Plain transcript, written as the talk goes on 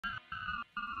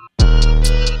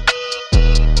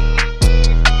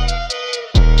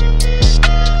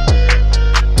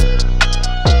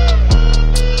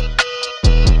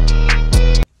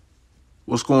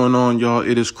What's going on, y'all?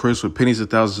 It is Chris with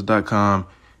pennies1000s.com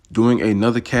doing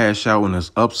another cash out on this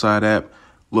Upside app.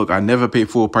 Look, I never pay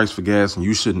full price for gas, and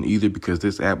you shouldn't either because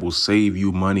this app will save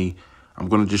you money. I'm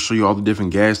going to just show you all the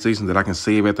different gas stations that I can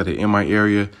save at that are in my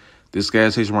area. This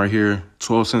gas station right here,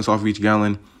 12 cents off each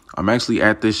gallon. I'm actually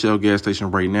at this Shell gas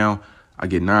station right now. I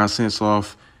get 9 cents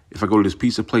off. If I go to this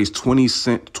pizza place,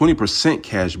 20%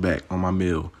 cash back on my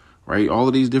meal, right? All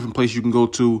of these different places you can go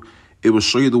to. It will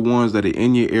show you the ones that are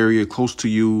in your area, close to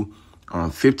you,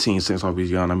 15 cents off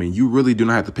each gallon. I mean, you really do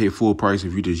not have to pay full price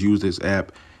if you just use this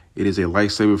app. It is a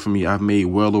lifesaver for me. I've made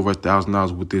well over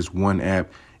 $1,000 with this one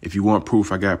app. If you want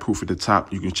proof, I got proof at the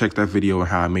top. You can check that video on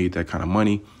how I made that kind of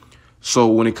money. So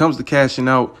when it comes to cashing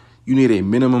out, you need a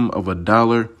minimum of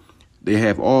 $1. They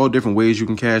have all different ways you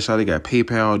can cash out. They got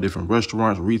PayPal, different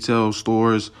restaurants, retail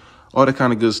stores, all that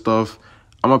kind of good stuff.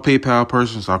 I'm a PayPal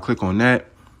person, so I'll click on that.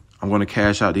 I'm going to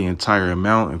cash out the entire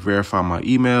amount and verify my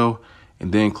email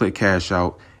and then click cash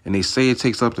out. And they say it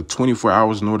takes up to 24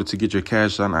 hours in order to get your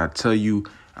cash out. And I tell you,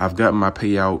 I've gotten my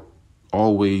payout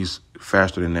always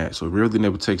faster than that. So it really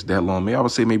never takes that long. Maybe I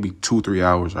would say maybe 2-3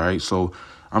 hours. All right. So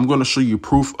I'm going to show you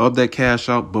proof of that cash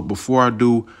out. But before I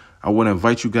do, I want to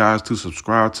invite you guys to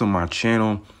subscribe to my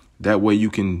channel. That way you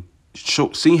can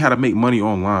see how to make money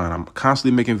online. I'm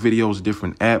constantly making videos,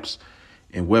 different apps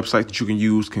and websites that you can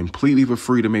use completely for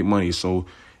free to make money. So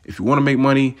if you want to make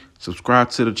money, subscribe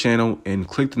to the channel and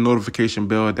click the notification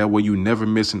bell. That way you never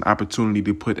miss an opportunity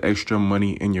to put extra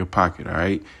money in your pocket. All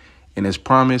right. And as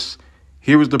promised,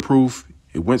 here is the proof.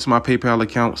 It went to my PayPal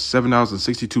account,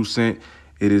 $7.62.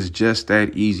 It is just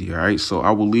that easy. All right. So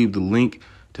I will leave the link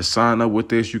to sign up with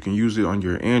this. You can use it on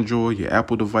your Android, your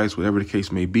Apple device, whatever the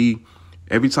case may be.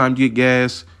 Every time you get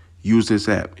gas, use this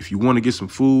app. If you want to get some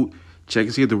food, check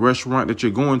and see if the restaurant that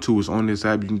you're going to is on this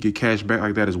app. You can get cash back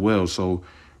like that as well. So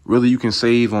really, you can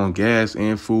save on gas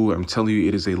and food. I'm telling you,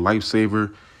 it is a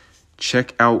lifesaver.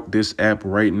 Check out this app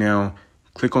right now.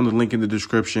 Click on the link in the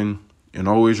description. And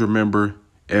always remember,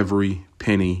 every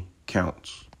penny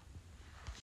counts.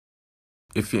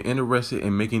 If you're interested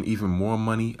in making even more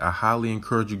money, I highly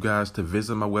encourage you guys to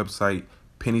visit my website,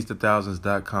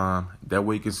 pennies1000s.com. That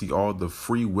way you can see all the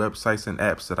free websites and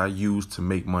apps that I use to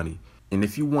make money. And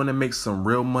if you want to make some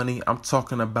real money, I'm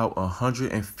talking about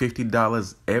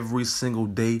 $150 every single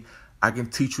day. I can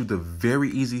teach you the very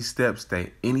easy steps that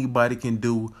anybody can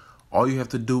do. All you have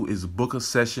to do is book a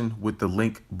session with the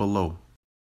link below.